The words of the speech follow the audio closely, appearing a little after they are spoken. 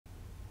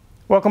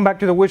Welcome back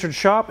to the Wizard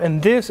Shop,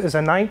 and this is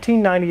a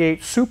 1998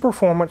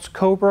 Superformance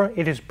Cobra.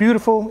 It is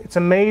beautiful, it's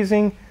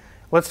amazing.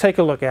 Let's take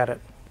a look at it.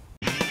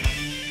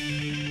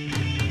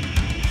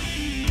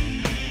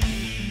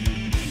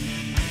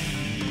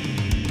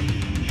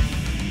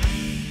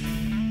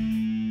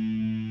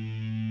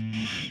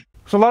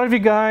 So a lot of you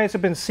guys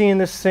have been seeing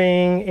this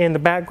thing in the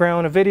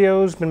background of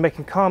videos, been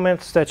making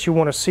comments that you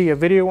want to see a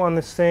video on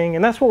this thing,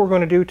 and that's what we're going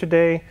to do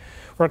today.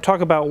 We're going to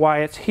talk about why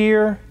it's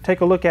here,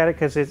 take a look at it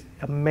because it's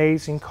an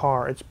amazing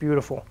car, it's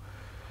beautiful.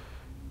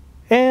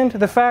 And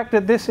the fact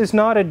that this is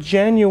not a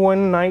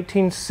genuine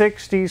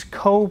 1960s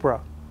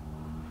Cobra.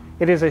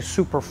 It is a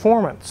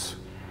Superformance,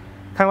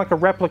 kind of like a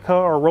replica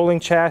or a rolling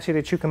chassis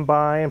that you can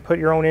buy and put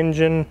your own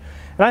engine.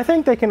 And I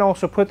think they can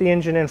also put the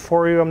engine in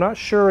for you. I'm not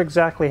sure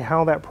exactly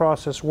how that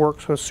process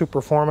works with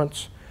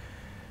Superformance,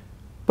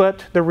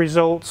 but the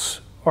results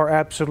are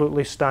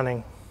absolutely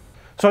stunning.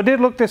 So I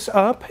did look this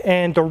up,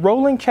 and the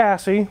rolling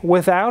chassis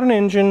without an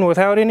engine,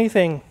 without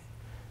anything,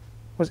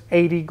 was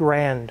 80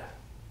 grand.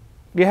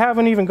 You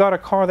haven't even got a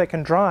car that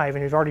can drive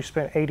and you've already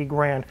spent 80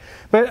 grand.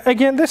 But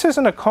again, this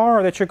isn't a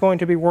car that you're going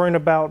to be worrying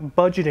about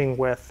budgeting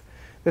with.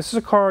 This is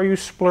a car you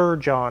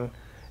splurge on.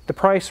 The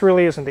price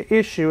really isn't the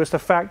issue, it's the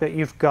fact that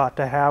you've got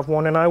to have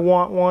one, and I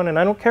want one, and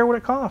I don't care what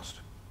it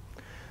costs.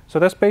 So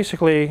that's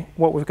basically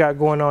what we've got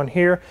going on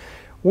here.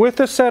 With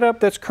the setup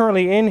that's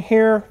currently in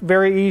here,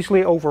 very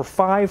easily over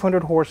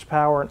 500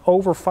 horsepower and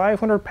over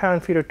 500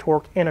 pound-feet of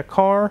torque in a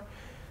car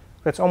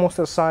that's almost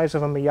the size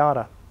of a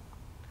Miata.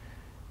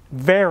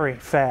 Very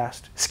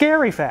fast,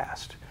 scary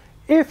fast.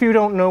 If you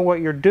don't know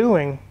what you're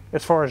doing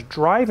as far as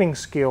driving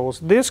skills,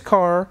 this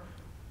car,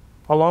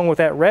 along with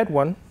that red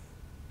one,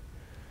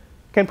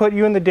 can put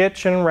you in the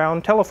ditch and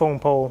around telephone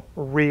pole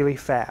really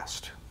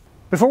fast.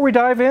 Before we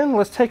dive in,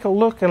 let's take a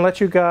look and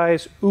let you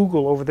guys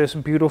oogle over this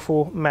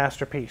beautiful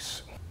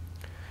masterpiece.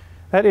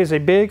 That is a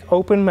big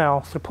open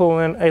mouth to pull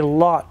in a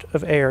lot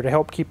of air to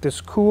help keep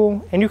this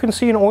cool. And you can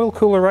see an oil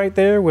cooler right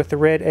there with the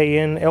red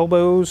AN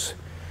elbows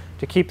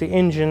to keep the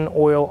engine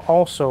oil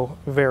also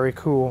very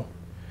cool.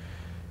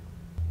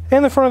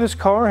 And the front of this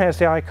car has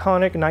the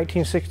iconic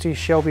 1960s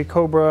Shelby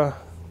Cobra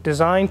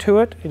design to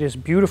it. It is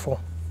beautiful.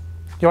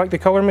 You like the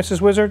color,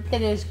 Mrs. Wizard?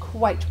 It is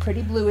quite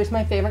pretty. Blue is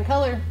my favorite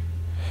color.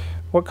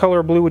 What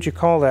color blue would you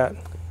call that?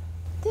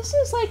 This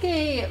is like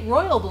a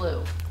royal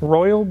blue.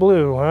 Royal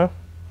blue, huh?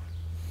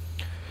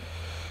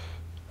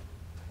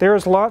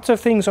 There's lots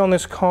of things on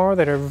this car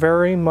that are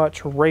very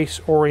much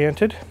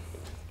race-oriented.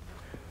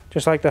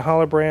 Just like the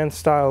Holobrand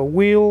style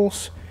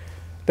wheels.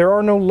 There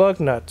are no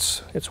lug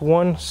nuts. It's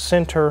one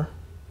center,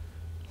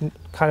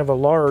 kind of a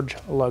large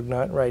lug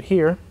nut right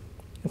here.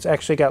 It's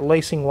actually got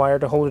lacing wire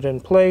to hold it in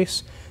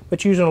place,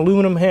 but use an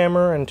aluminum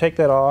hammer and take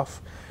that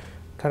off,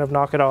 kind of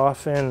knock it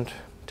off and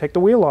take the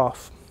wheel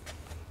off.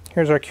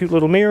 Here's our cute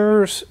little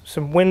mirrors,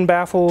 some wind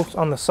baffles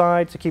on the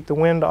sides to keep the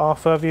wind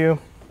off of you.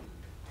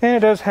 And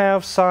it does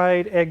have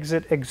side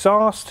exit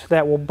exhaust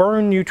that will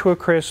burn you to a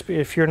crisp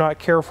if you're not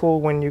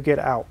careful when you get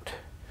out.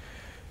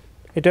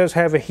 It does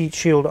have a heat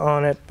shield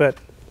on it, but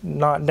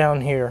not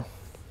down here.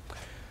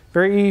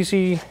 Very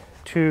easy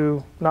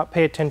to not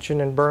pay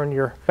attention and burn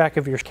your back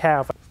of your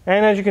cab.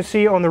 And as you can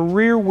see on the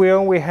rear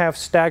wheel, we have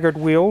staggered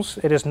wheels.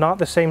 It is not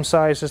the same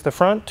size as the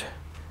front.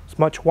 It's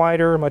much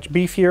wider, much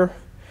beefier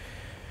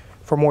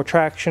for more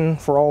traction,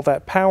 for all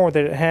that power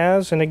that it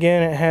has. And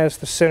again, it has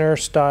the center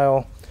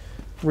style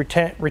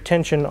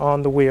retention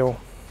on the wheel.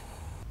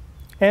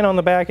 And on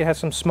the back, it has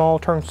some small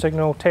turn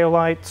signal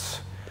taillights.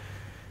 It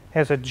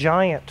has a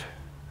giant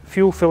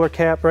fuel filler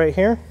cap right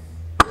here.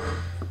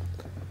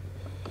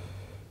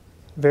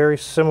 Very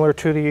similar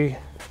to the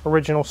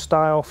original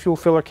style fuel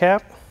filler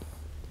cap.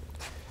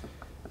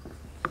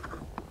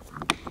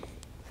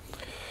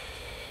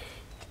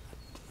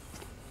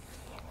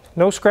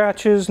 No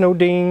scratches, no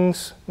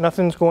dings,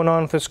 nothing's going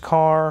on with this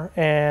car,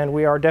 and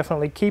we are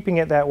definitely keeping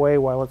it that way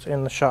while it's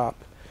in the shop.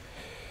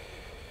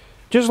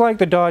 Just like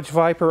the Dodge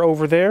Viper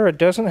over there, it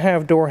doesn't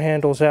have door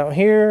handles out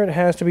here. It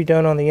has to be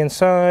done on the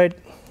inside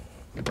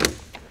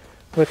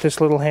with this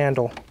little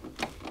handle.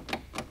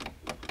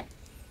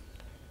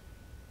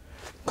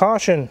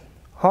 Caution,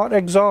 hot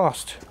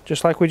exhaust,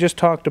 just like we just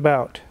talked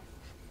about.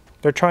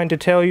 They're trying to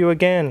tell you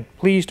again,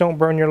 please don't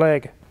burn your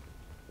leg.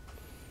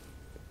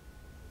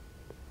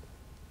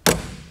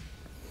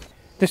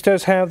 This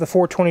does have the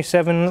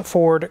 427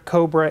 Ford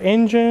Cobra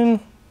engine,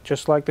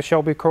 just like the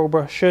Shelby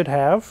Cobra should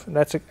have.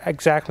 That's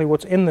exactly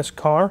what's in this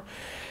car.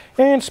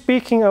 And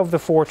speaking of the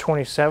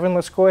 427,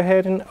 let's go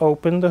ahead and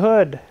open the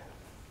hood.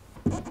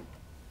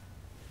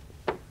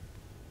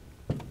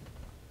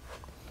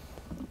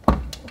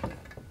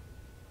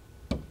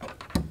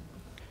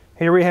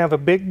 Here we have a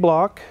big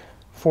block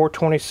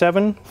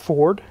 427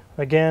 Ford.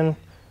 Again,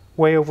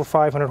 way over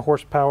 500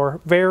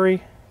 horsepower.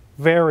 Very,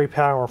 very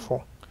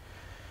powerful.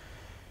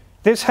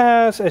 This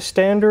has a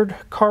standard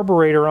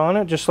carburetor on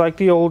it, just like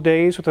the old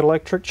days with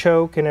electric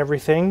choke and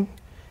everything.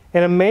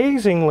 And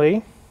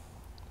amazingly,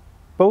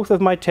 both of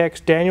my techs,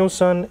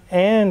 Danielson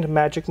and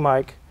Magic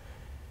Mike,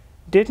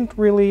 didn't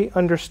really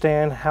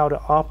understand how to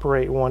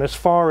operate one as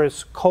far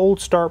as cold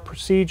start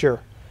procedure.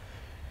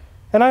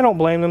 And I don't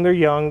blame them, they're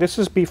young. This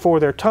is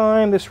before their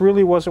time. This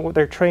really wasn't what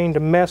they're trained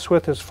to mess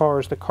with as far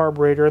as the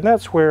carburetor, and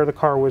that's where the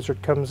car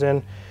wizard comes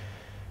in.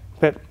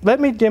 But let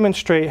me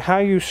demonstrate how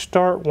you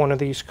start one of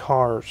these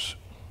cars.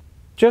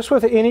 Just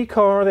with any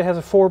car that has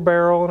a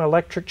 4-barrel, an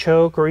electric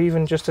choke, or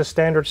even just a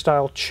standard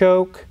style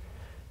choke,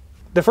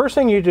 the first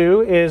thing you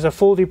do is a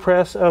full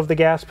depress of the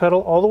gas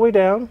pedal all the way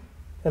down,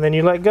 and then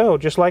you let go,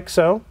 just like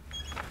so.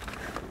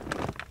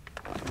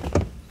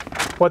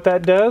 What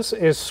that does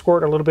is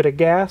squirt a little bit of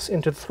gas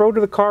into the throat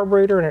of the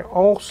carburetor, and it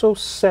also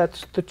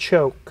sets the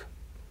choke.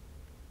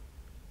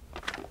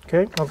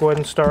 Okay, I'll go ahead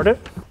and start it.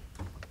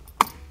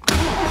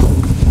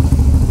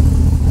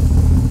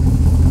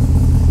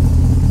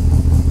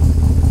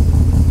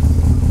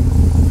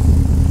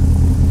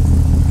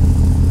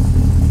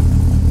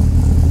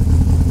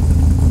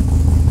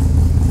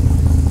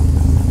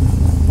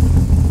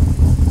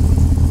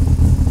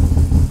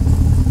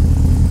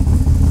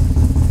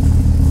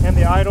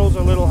 Idle's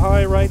a little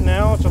high right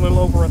now. It's a little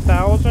over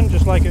 1,000,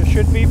 just like it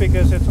should be,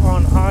 because it's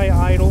on high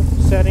idle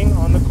setting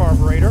on the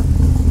carburetor.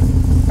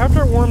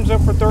 After it warms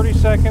up for 30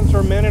 seconds or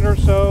a minute or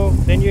so,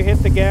 then you hit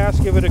the gas,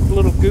 give it a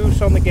little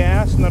goose on the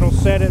gas, and that'll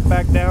set it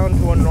back down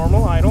to a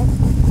normal idle.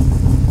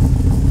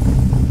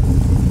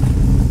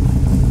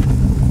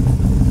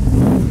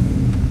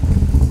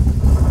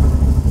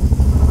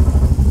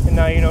 And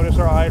now you notice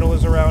our idle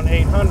is around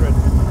 800.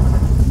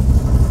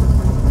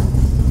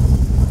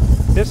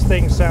 This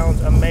thing sounds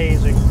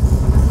amazing.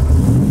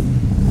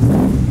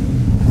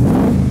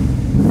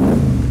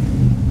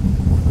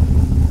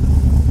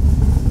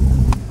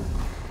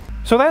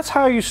 So that's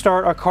how you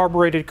start a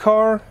carbureted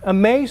car.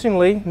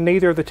 Amazingly,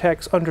 neither of the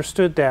techs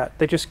understood that.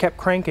 They just kept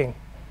cranking.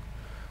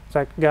 It's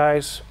like,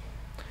 guys,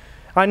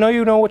 I know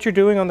you know what you're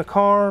doing on the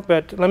car,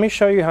 but let me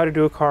show you how to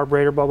do a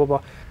carburetor, blah, blah,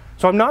 blah.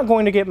 So I'm not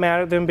going to get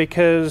mad at them,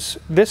 because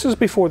this is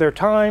before their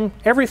time.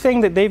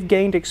 Everything that they've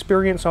gained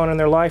experience on in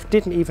their life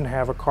didn't even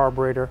have a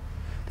carburetor.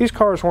 These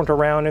cars weren't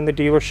around in the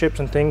dealerships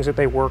and things that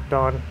they worked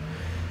on.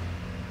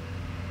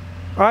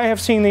 I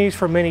have seen these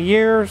for many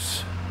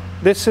years.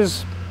 This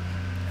is,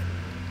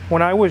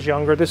 when I was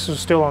younger, this was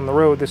still on the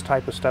road, this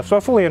type of stuff, so I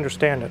fully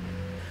understand it.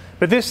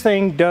 But this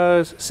thing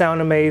does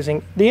sound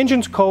amazing. The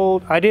engine's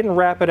cold. I didn't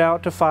wrap it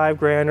out to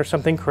 $5 or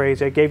something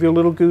crazy. I gave you a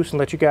little goose and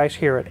let you guys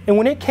hear it. And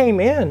when it came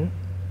in,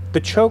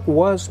 the choke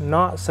was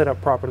not set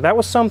up properly. That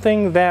was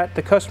something that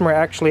the customer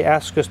actually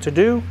asked us to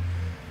do.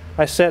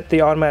 I set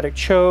the automatic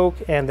choke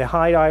and the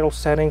high idle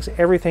settings.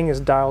 Everything is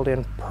dialed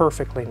in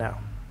perfectly now.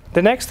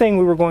 The next thing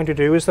we were going to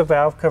do is the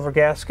valve cover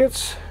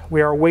gaskets.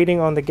 We are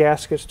waiting on the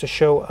gaskets to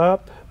show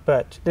up,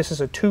 but this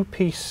is a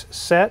 2-piece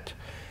set.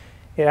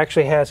 It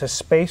actually has a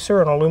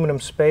spacer, an aluminum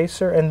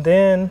spacer, and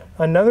then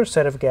another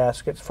set of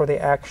gaskets for the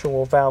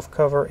actual valve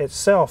cover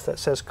itself that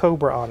says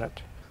Cobra on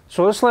it.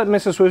 So let's let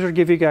Mrs. Wizard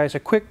give you guys a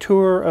quick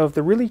tour of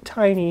the really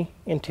tiny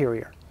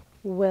interior.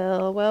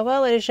 Well,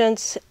 ladies and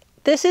gents,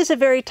 this is a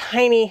very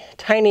tiny,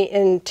 tiny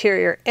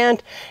interior,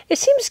 and it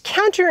seems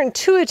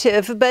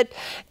counterintuitive, but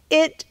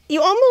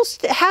you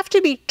almost have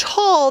to be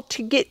tall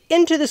to get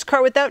into this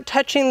car without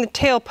touching the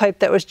tailpipe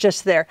that was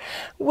just there,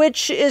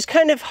 which is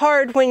kind of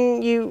hard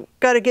when you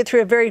got to get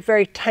through a very,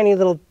 very tiny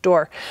little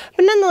door.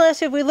 But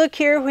nonetheless, if we look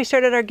here, we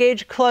start at our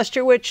gauge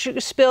cluster, which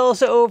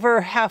spills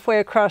over halfway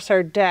across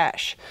our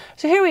dash.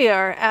 So here we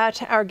are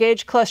at our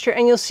gauge cluster,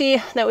 and you'll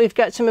see that we've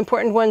got some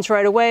important ones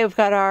right away. We've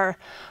got our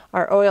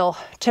oil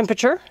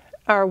temperature,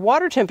 our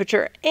water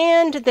temperature,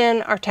 and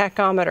then our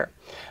tachometer.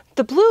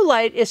 The blue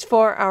light is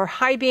for our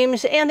high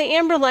beams, and the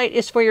amber light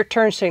is for your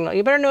turn signal.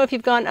 You better know if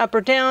you've gone up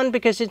or down,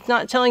 because it's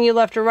not telling you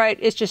left or right,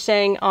 it's just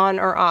saying on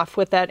or off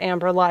with that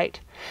amber light.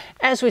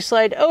 As we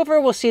slide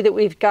over, we'll see that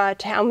we've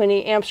got how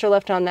many amps are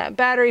left on that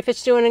battery, if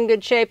it's doing in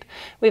good shape.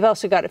 We've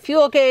also got a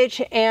fuel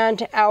gauge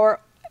and our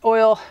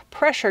oil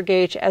pressure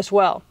gauge as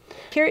well.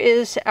 Here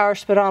is our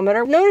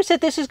speedometer. Notice that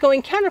this is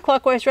going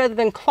counterclockwise rather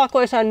than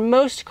clockwise on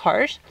most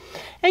cars,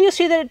 and you'll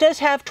see that it does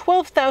have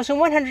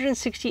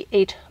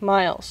 12,168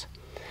 miles.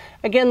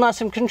 Again, lots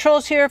of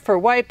controls here for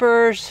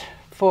wipers,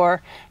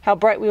 for how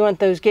bright we want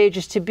those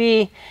gauges to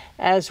be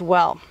as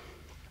well.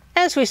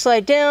 As we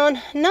slide down,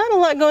 not a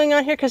lot going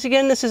on here, because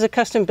again, this is a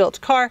custom built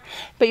car,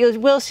 but you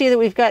will see that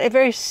we've got a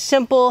very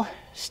simple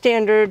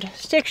standard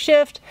stick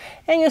shift,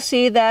 and you'll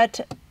see that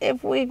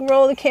if we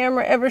roll the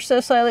camera ever so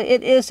slightly,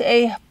 it is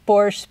a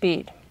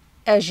 4-speed.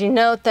 As you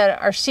note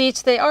that our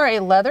seats, they are a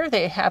leather.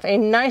 They have a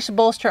nice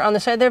bolster on the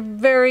side. They're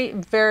very,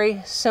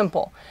 very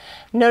simple.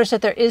 Notice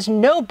that there is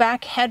no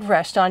back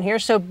headrest on here,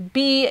 so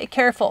be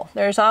careful.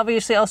 There's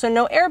obviously also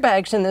no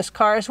airbags in this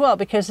car as well,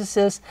 because this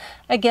is,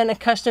 again, a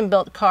custom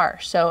built car.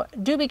 So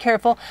do be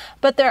careful,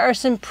 but there are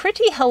some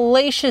pretty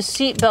hellacious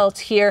seat belts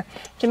here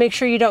to make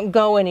sure you don't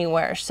go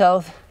anywhere.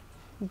 So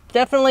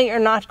definitely you're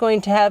not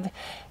going to have,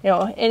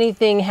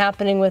 anything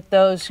happening with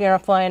those,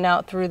 flying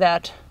out through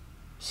that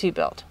seat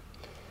belt.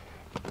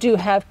 Do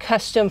have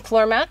custom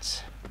floor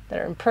mats that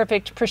are in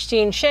perfect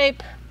pristine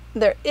shape.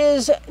 There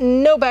is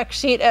no back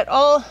seat at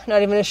all,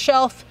 not even a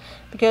shelf,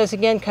 because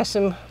again,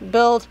 custom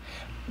build.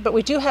 But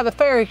we do have a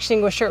fire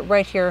extinguisher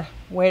right here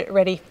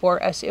ready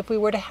for us if we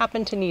were to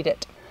happen to need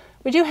it.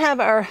 We do have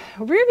our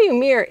rear view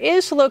mirror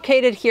is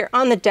located here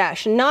on the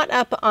dash, not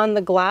up on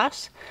the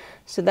glass.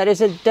 So that is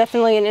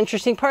definitely an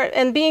interesting part.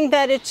 And being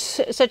that it's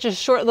such a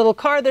short little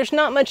car, there's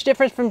not much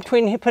difference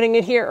between putting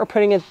it here or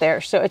putting it there.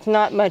 So it's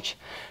not much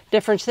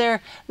difference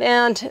there.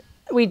 And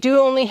we do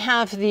only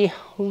have the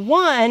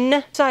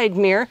one side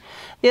mirror.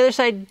 The other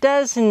side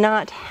does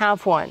not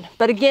have one.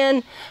 But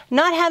again,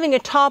 not having a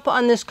top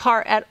on this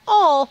car at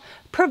all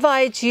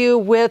provides you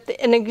with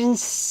an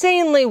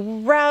insanely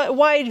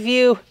wide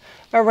view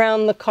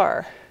around the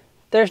car.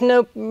 There's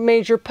no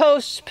major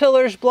posts,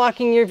 pillars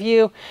blocking your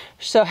view,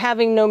 so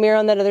having no mirror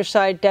on that other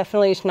side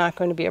definitely is not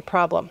going to be a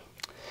problem.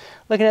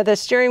 Looking at the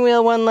steering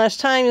wheel one last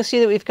time, you'll see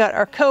that we've got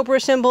our Cobra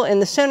symbol in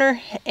the center,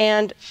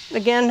 and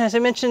again, as I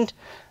mentioned,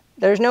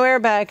 there's no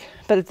airbag,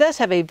 but it does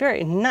have a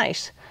very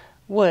nice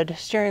wood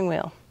steering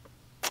wheel.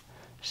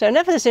 So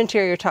enough of this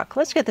interior talk,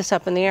 let's get this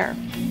up in the air.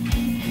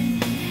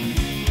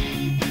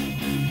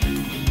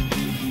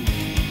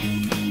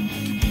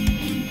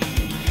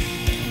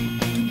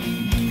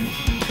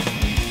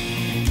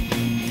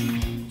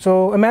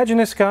 So imagine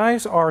this,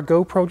 guys, our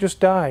GoPro just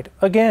died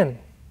again.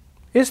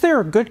 Is there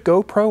a good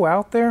GoPro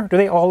out there? Do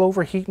they all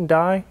overheat and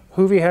die?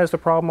 Hoovy has the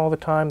problem all the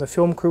time. The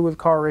film crew with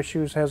car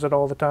issues has it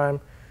all the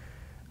time.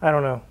 I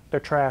don't know, they're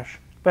trash.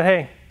 But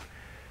hey,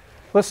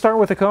 let's start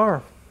with the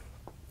car.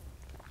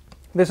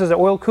 This is an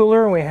oil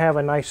cooler, and we have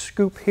a nice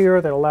scoop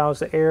here that allows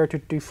the air to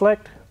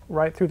deflect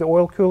right through the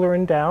oil cooler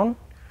and down.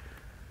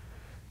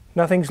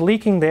 Nothing's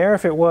leaking there.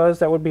 If it was,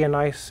 that would be a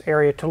nice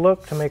area to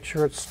look to make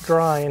sure it's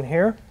dry in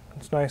here.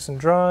 It's nice and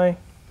dry.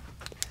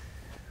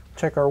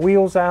 Check our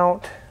wheels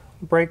out.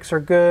 Brakes are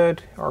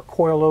good. Our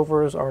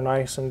coilovers are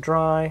nice and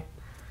dry.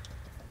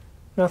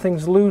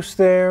 Nothing's loose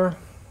there.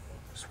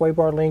 Sway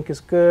bar link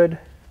is good.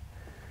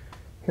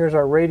 Here's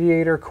our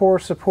radiator core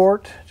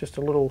support. Just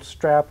a little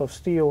strap of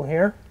steel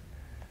here.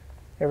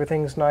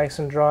 Everything's nice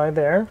and dry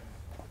there.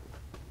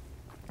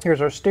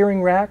 Here's our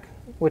steering rack,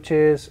 which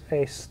is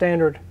a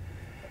standard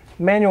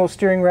manual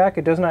steering rack.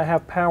 It does not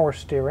have power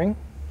steering.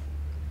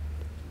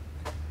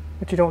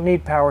 But you don't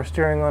need power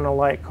steering on a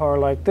light car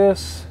like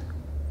this.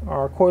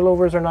 Our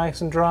coilovers are nice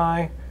and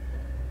dry.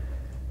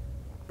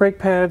 Brake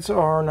pads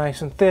are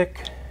nice and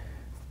thick.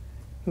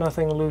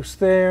 Nothing loose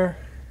there.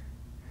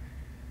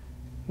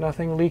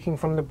 Nothing leaking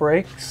from the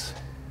brakes.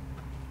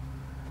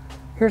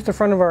 Here's the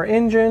front of our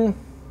engine.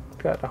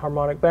 Got the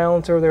harmonic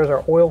balancer. There's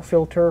our oil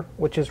filter,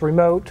 which is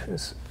remote.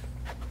 It's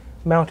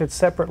mounted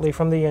separately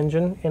from the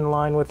engine in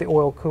line with the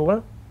oil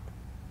cooler.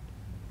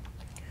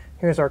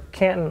 Here's our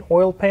Canton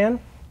oil pan.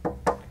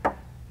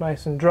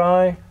 Nice and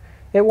dry.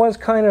 It was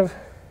kind of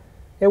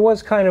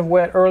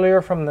wet earlier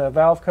from the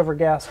valve cover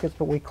gaskets,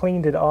 but we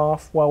cleaned it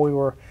off while we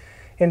were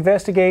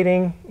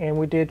investigating, and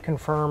we did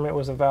confirm it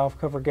was the valve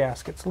cover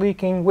gaskets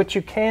leaking, which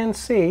you can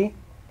see.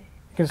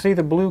 You can see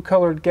the blue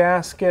colored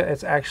gasket.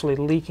 It's actually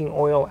leaking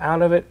oil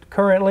out of it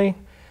currently.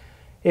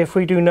 If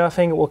we do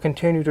nothing, it will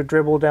continue to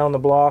dribble down the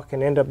block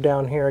and end up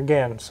down here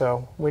again.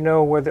 So we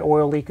know where the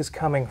oil leak is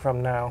coming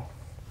from now.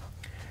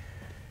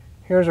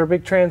 Here's our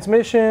big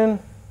transmission.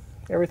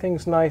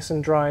 Everything's nice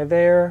and dry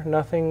there.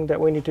 Nothing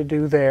that we need to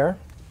do there.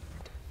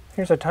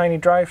 Here's a tiny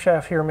drive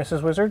shaft here,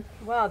 Mrs. Wizard.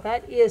 Wow,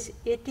 that is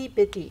itty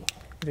bitty.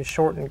 It is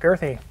short and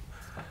girthy.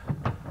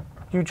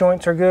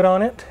 U-joints are good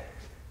on it.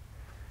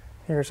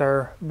 Here's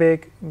our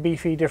big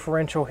beefy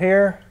differential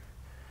here.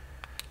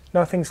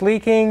 Nothing's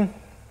leaking.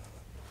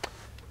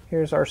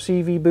 Here's our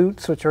CV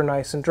boots, which are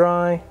nice and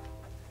dry.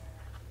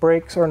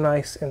 Brakes are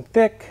nice and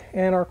thick,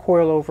 and our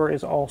coilover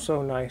is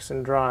also nice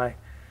and dry.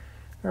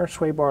 Our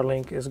sway bar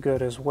link is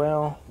good as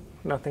well.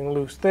 Nothing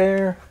loose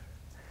there.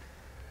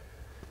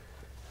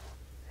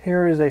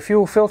 Here is a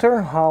fuel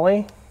filter,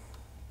 Holley.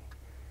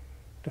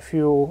 The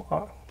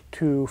fuel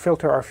to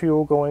filter our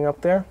fuel going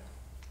up there.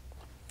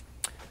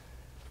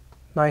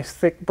 Nice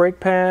thick brake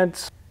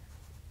pads.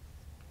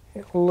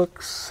 It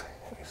looks,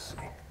 let me see.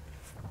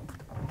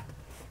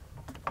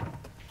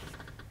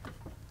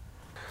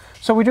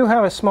 So we do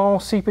have a small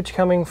seepage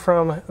coming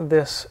from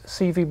this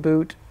CV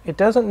boot. It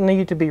doesn't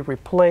need to be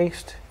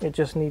replaced. It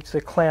just needs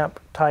the clamp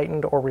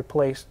tightened or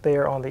replaced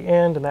there on the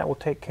end, and that will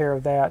take care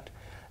of that.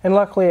 And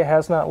luckily it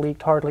has not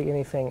leaked hardly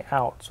anything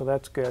out, so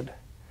that's good.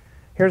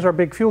 Here's our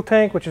big fuel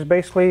tank, which is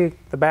basically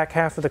the back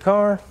half of the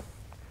car.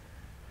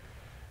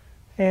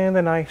 And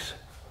the nice,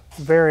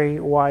 very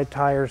wide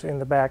tires in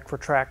the back for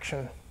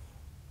traction.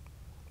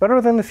 But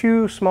other than the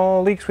few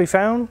small leaks we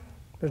found,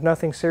 there's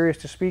nothing serious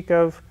to speak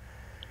of.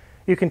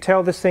 You can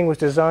tell this thing was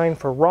designed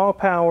for raw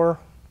power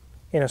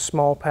in a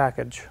small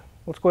package.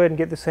 Let's go ahead and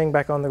get this thing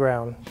back on the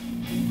ground.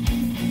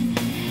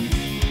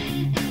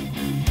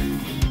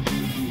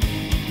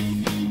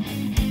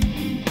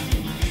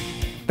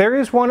 There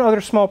is one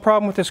other small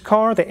problem with this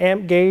car. The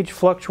amp gauge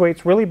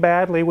fluctuates really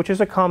badly, which is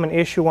a common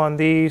issue on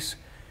these.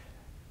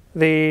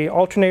 The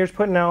alternator's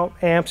putting out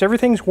amps.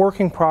 Everything's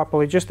working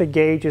properly, just the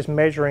gauge is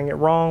measuring it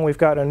wrong. We've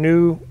got a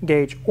new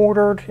gauge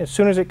ordered. As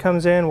soon as it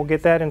comes in, we'll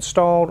get that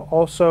installed.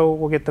 Also,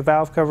 we'll get the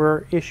valve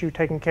cover issue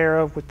taken care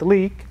of with the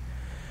leak.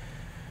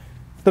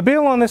 The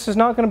bill on this is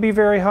not going to be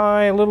very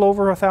high, a little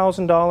over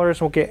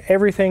 $1,000. We'll get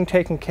everything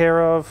taken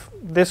care of.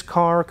 This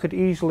car could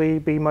easily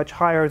be much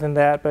higher than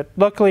that, but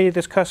luckily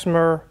this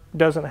customer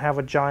doesn't have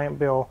a giant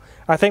bill.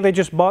 I think they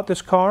just bought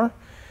this car.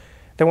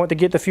 They want to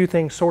get the few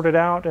things sorted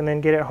out and then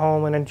get it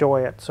home and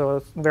enjoy it, so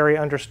it's very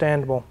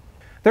understandable.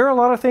 There are a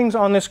lot of things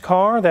on this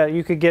car that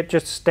you could get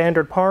just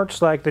standard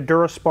parts, like the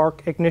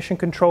DuraSpark ignition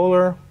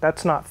controller.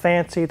 That's not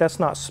fancy, that's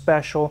not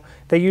special.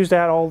 They used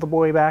that all the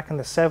way back in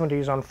the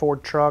 70s on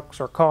Ford trucks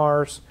or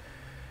cars.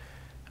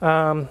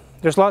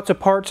 There's lots of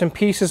parts and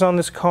pieces on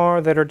this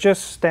car that are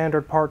just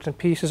standard parts and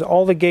pieces.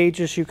 All the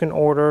gauges you can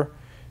order.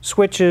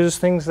 Switches,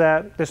 things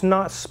that, there's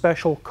not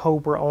special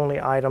Cobra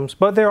only items,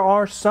 but there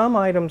are some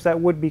items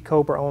that would be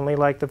Cobra only,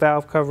 like the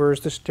valve covers,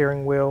 the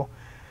steering wheel,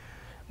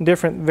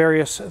 different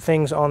various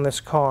things on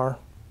this car.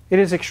 It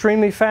is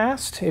extremely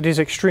fast, it is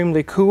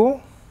extremely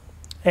cool,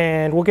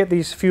 and we'll get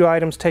these few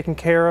items taken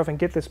care of and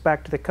get this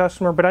back to the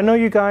customer. But I know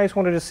you guys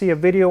wanted to see a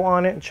video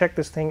on it and check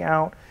this thing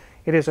out.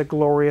 It is a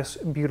glorious,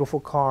 beautiful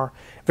car.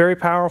 Very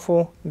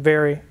powerful,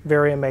 very,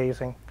 very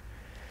amazing.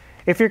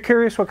 If you're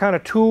curious what kind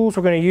of tools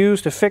we're going to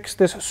use to fix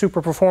this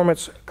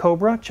Superformance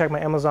Cobra, check my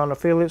Amazon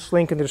affiliates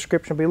link in the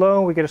description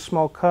below. We get a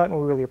small cut and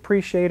we really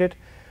appreciate it.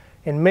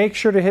 And make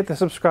sure to hit the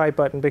subscribe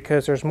button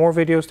because there's more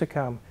videos to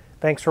come.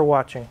 Thanks for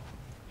watching.